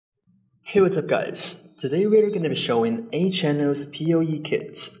Hey, what's up guys? Today we're going to be showing Channels POE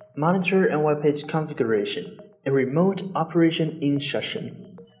Kits, monitor and webpage configuration, and remote operation in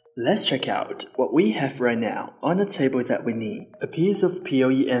session. Let's check out what we have right now on the table that we need. A piece of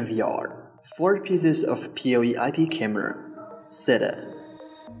POE NVR, 4 pieces of POE IP camera, SATA,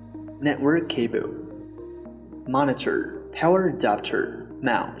 network cable, monitor, power adapter,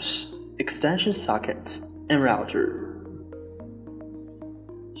 mouse, extension socket, and router.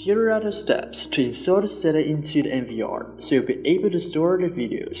 Here are the steps to install the SATA into the NVR so you'll be able to store the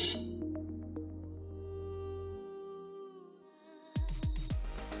videos.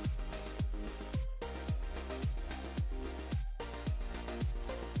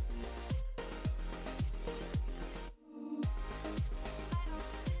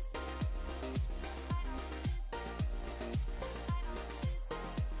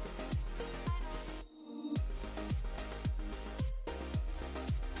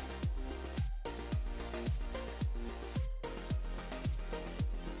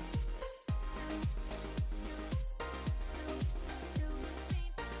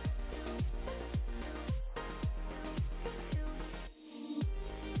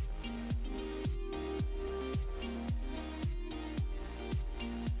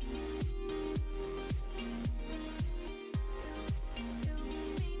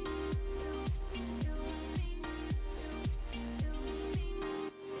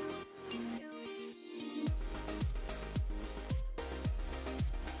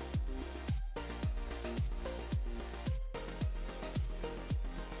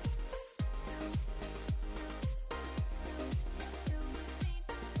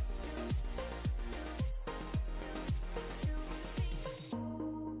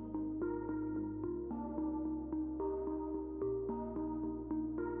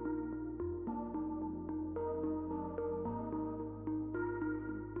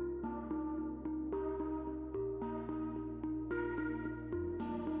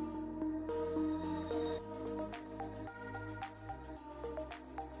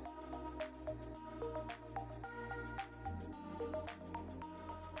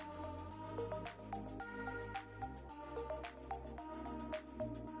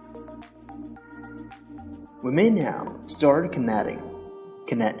 We may now start connecting.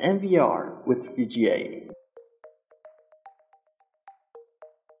 Connect NVR with VGA.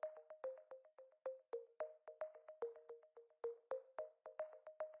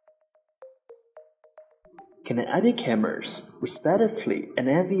 Connect IP cameras, respectively, and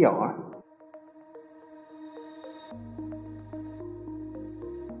NVR.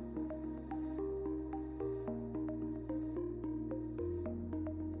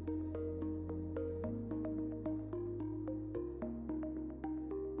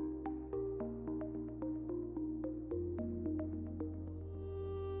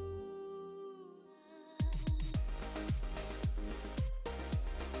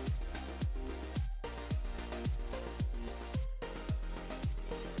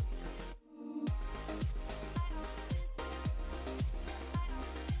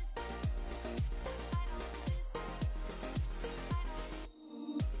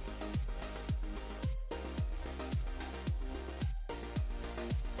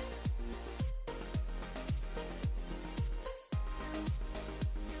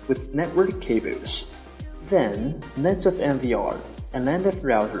 With network cables, then nets of NVR and LAN of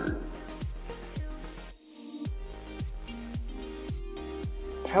router.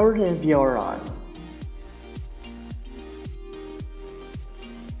 Power the NVR on.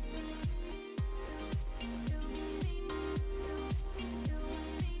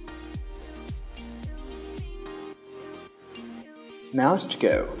 Mouse to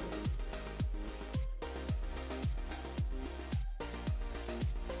go.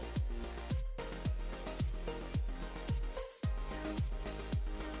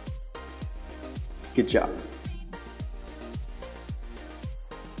 Good job.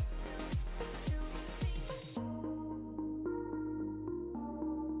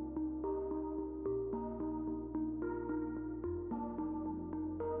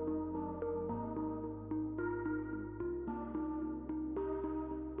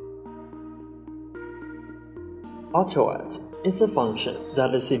 Auto-add is a function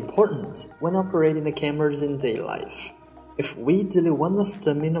that is important when operating the cameras in daily life. If we delete one of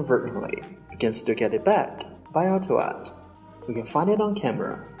them inadvertently, we can still get it back by auto-add. We can find it on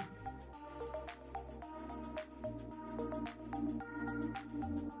camera.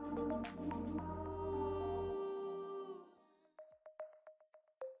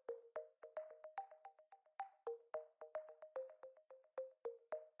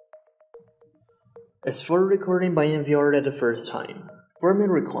 As for recording by NVR at the first time, Firmware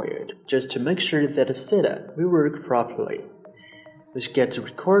required just to make sure that the setup will work properly. Which gets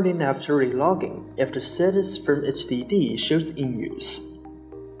recording after relogging if the status from HDD shows in use.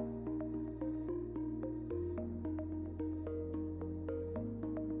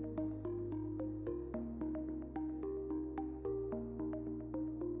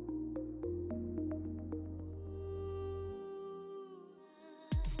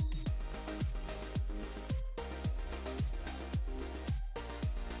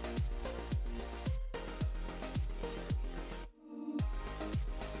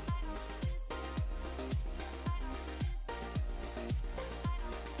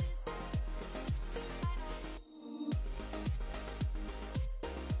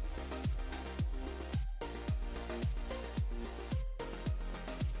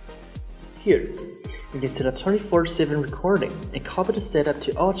 Here, you can set up 24/7 recording and copy the setup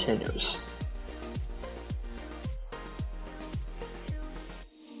to all channels.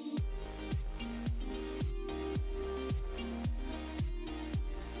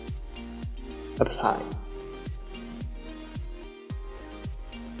 Apply.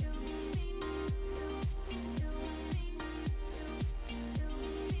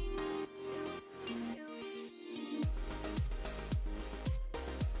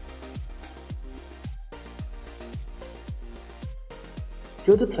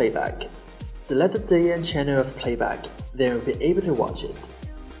 Go to playback. Select the day and channel of playback, then you'll be able to watch it.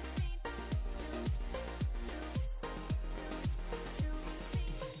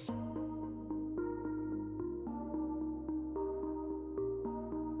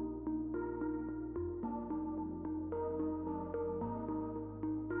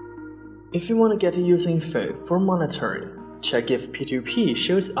 If you want to get using phone for monitoring, check if P2P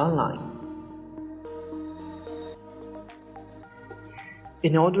shows online.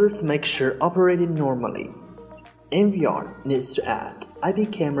 In order to make sure operating normally, NVR needs to add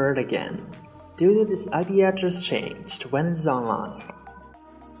IP camera again due to this IP address changed when it is online.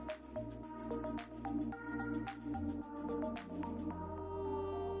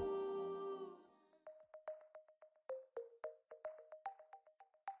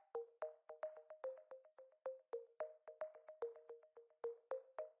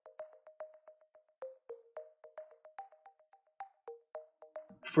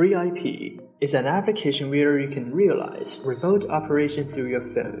 Free IP is an application where you can realize remote operation through your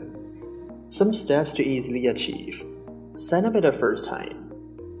phone. Some steps to easily achieve. Sign up at the first time.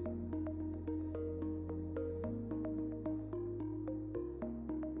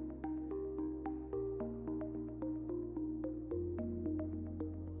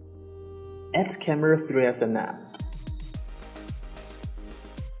 Add camera through as an app.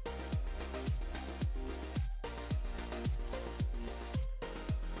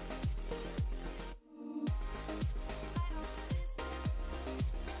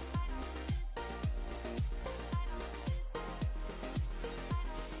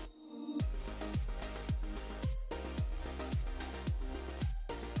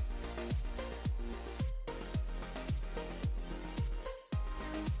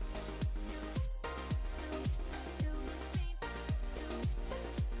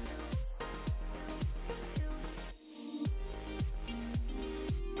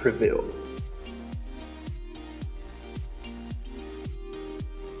 Preview.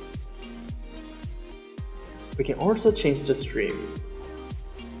 We can also change the stream.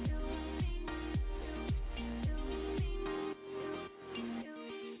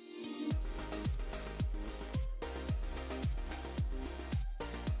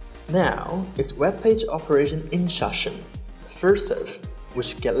 Now is web page operation in session. First off, we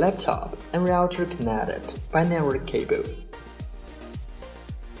should get laptop and router connected by network cable.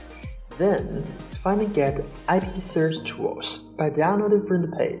 Then, find and get IP search tools by downloading from the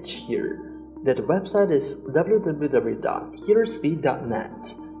page here. That the website is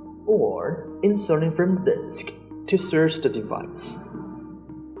www.heaterspeed.net or inserting from the disk to search the device.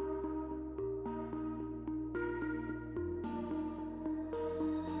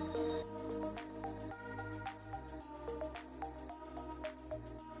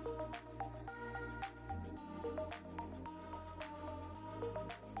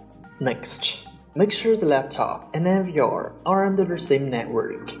 Next, make sure the laptop and NVR are under the same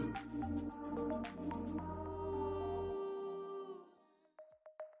network.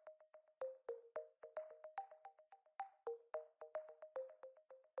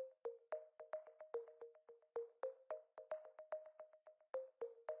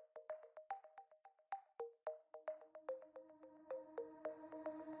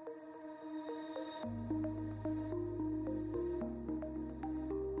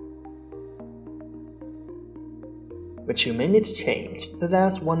 which you may need to change to the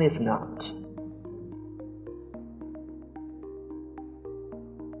last one if not.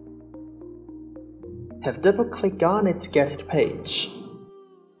 Have double-click on it to get to the page.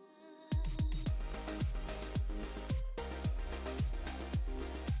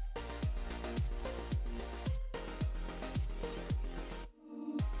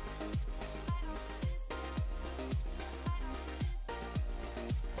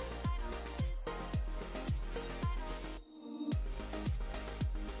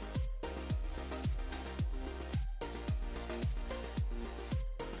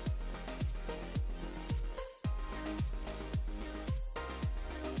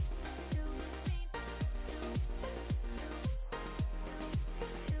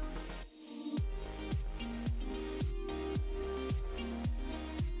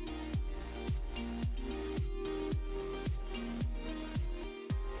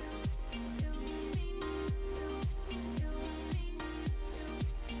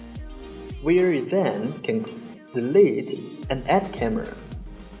 Where you then can delete and add camera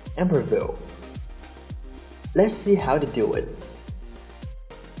and preview. Let's see how to do it.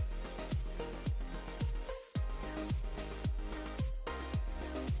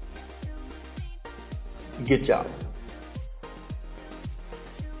 Good job.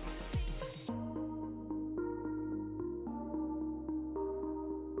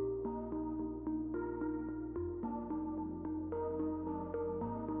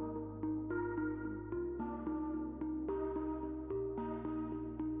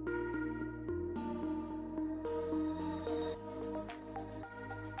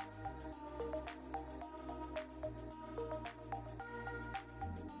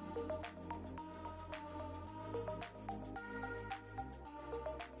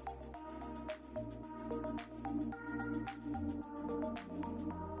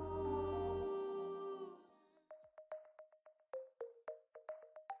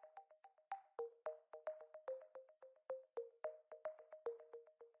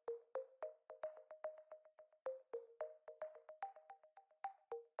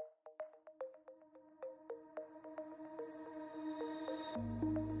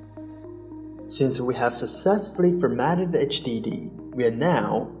 Since we have successfully formatted the HDD, we are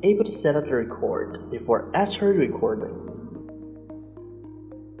now able to set up the record before actually recording.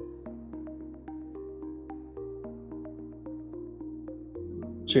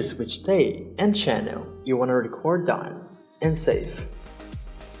 Choose which day and channel you want to record on, and save.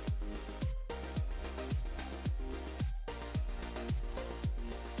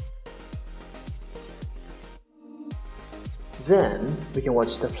 Then, we can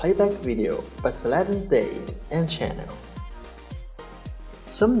watch the playback video by selecting date and channel.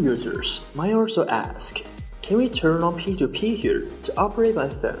 Some users might also ask, can we turn on P2P here to operate by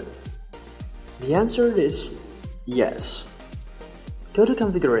phone? The answer is yes. Go to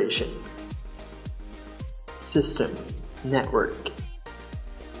Configuration, System, Network.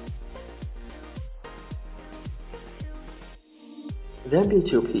 Then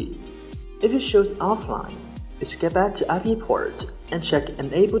P2P. If it shows offline, you should get back to IP port and check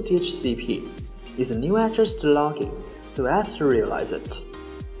Enable DHCP. Use a new address to log in so as to realize it.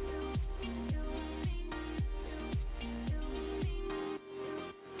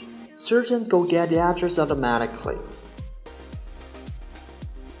 Search and go get the address automatically.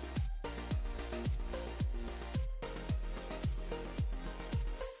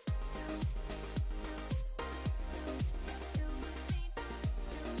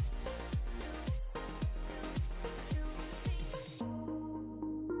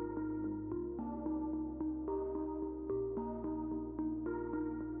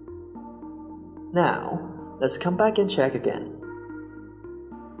 Now, let's come back and check again.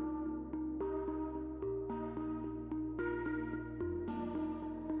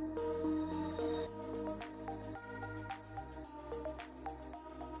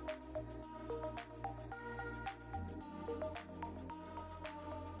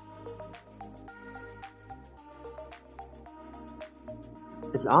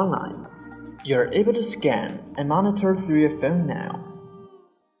 It's online. You're able to scan and monitor through your phone now.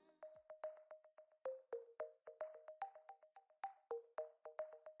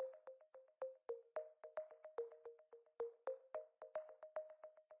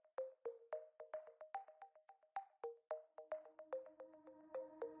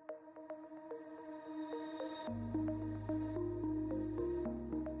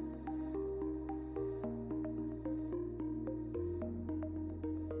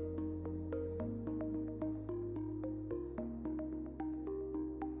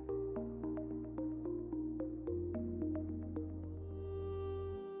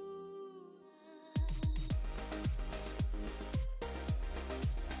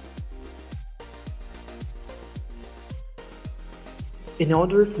 In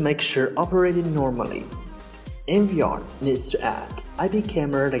order to make sure operating normally, NVR needs to add IP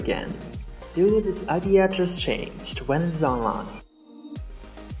camera again due to its IP address changed when it is online.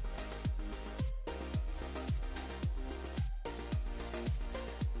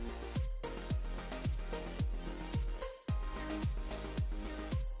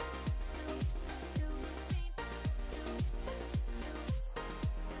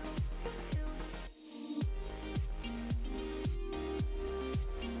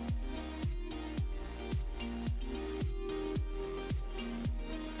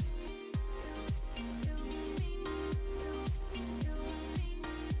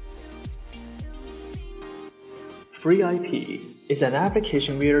 Free IP is an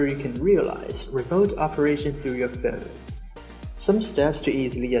application where you can realize remote operation through your phone. Some steps to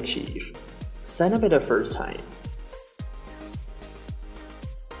easily achieve. Sign up at the first time.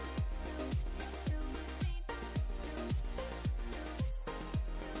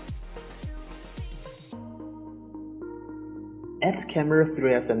 Add camera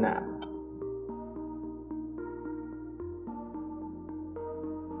through as an app.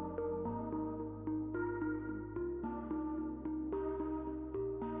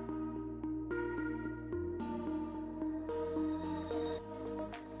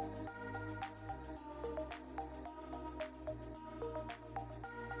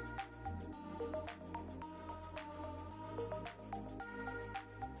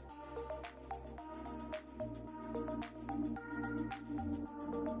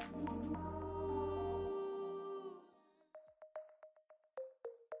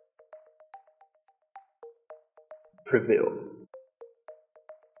 Preview.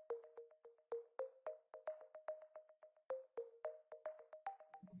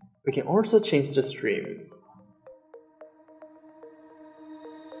 We can also change the stream.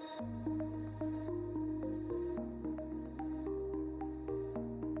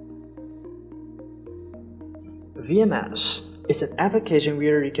 VMS is an application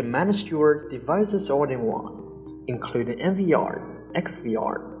where you can manage your devices all in one, including NVR,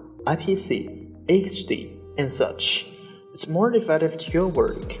 XVR, IPC, HD, and such. It's more effective to your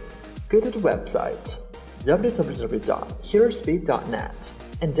work. Go to the website www.hearspeed.net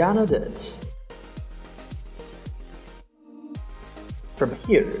and download it. From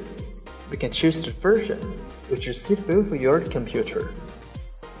here, we can choose the version which is suitable for your computer.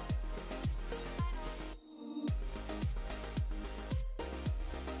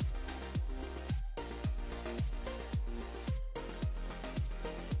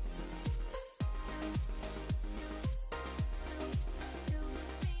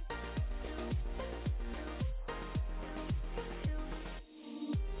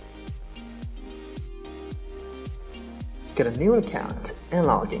 Get a new account and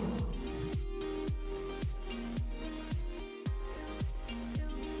log in.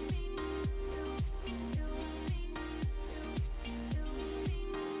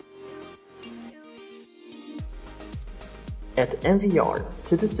 Add NVR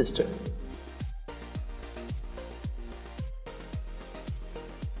to the system.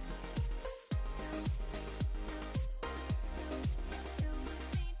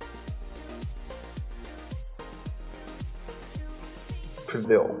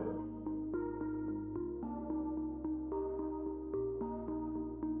 Preview.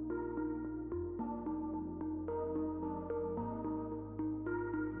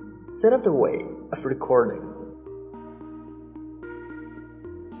 Set up the way of recording.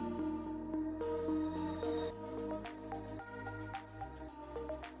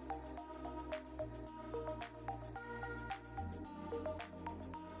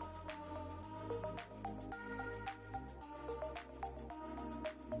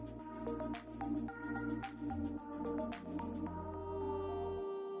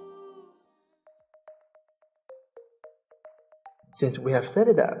 Since we have set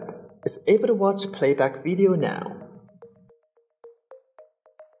it up, it's able to watch playback video now.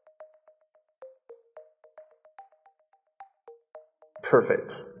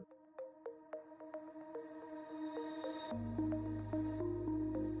 Perfect.